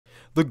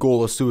The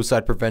goal of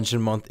Suicide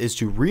Prevention Month is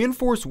to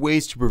reinforce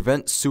ways to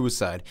prevent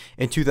suicide.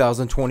 In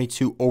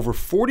 2022, over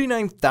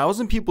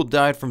 49,000 people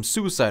died from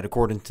suicide,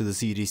 according to the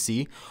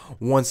CDC.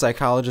 One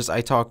psychologist I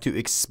talked to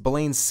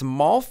explains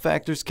small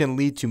factors can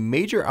lead to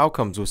major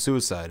outcomes with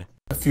suicide.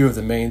 A few of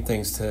the main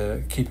things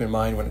to keep in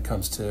mind when it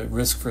comes to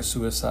risk for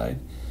suicide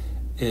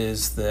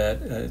is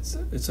that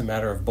it's a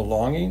matter of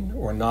belonging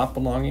or not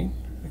belonging.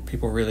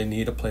 People really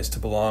need a place to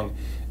belong,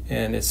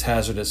 and it's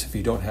hazardous if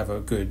you don't have a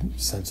good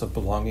sense of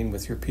belonging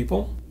with your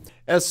people.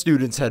 As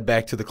students head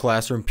back to the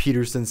classroom,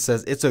 Peterson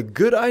says it's a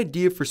good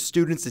idea for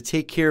students to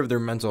take care of their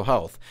mental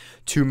health.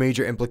 Two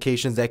major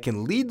implications that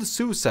can lead to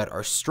suicide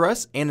are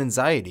stress and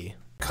anxiety.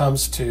 When it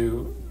comes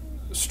to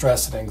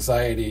stress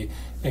and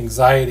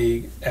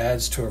anxiety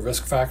adds to a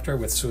risk factor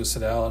with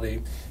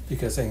suicidality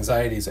because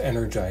anxiety is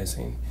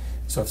energizing.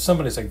 So if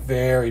somebody's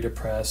very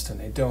depressed and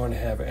they don't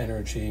have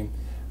energy,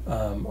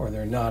 or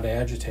they're not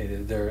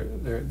agitated,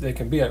 they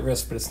can be at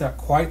risk, but it's not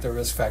quite the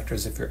risk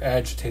factors if you're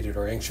agitated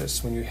or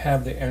anxious when you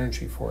have the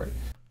energy for it.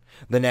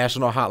 The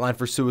national hotline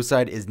for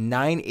suicide is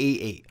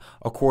 988.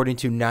 According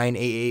to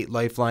 988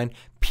 Lifeline,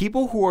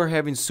 people who are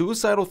having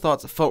suicidal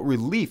thoughts felt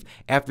relief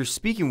after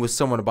speaking with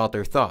someone about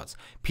their thoughts.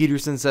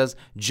 Peterson says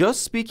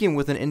just speaking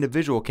with an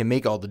individual can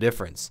make all the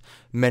difference.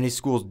 Many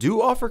schools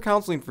do offer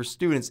counseling for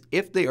students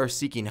if they are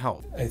seeking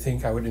help. I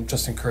think I would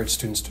just encourage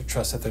students to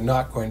trust that they're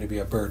not going to be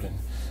a burden.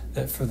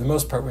 That for the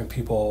most part, when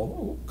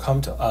people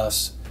come to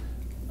us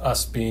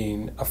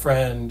being a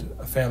friend,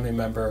 a family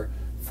member,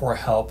 for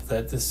help,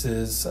 that this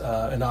is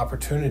an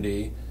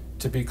opportunity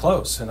to be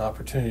close, an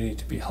opportunity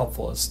to be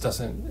helpful. It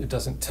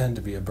doesn't tend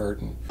to be a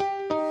burden.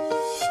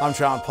 I'm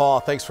John Paul.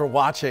 Thanks for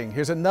watching.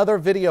 Here's another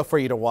video for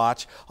you to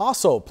watch.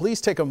 Also,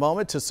 please take a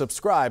moment to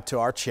subscribe to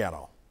our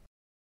channel.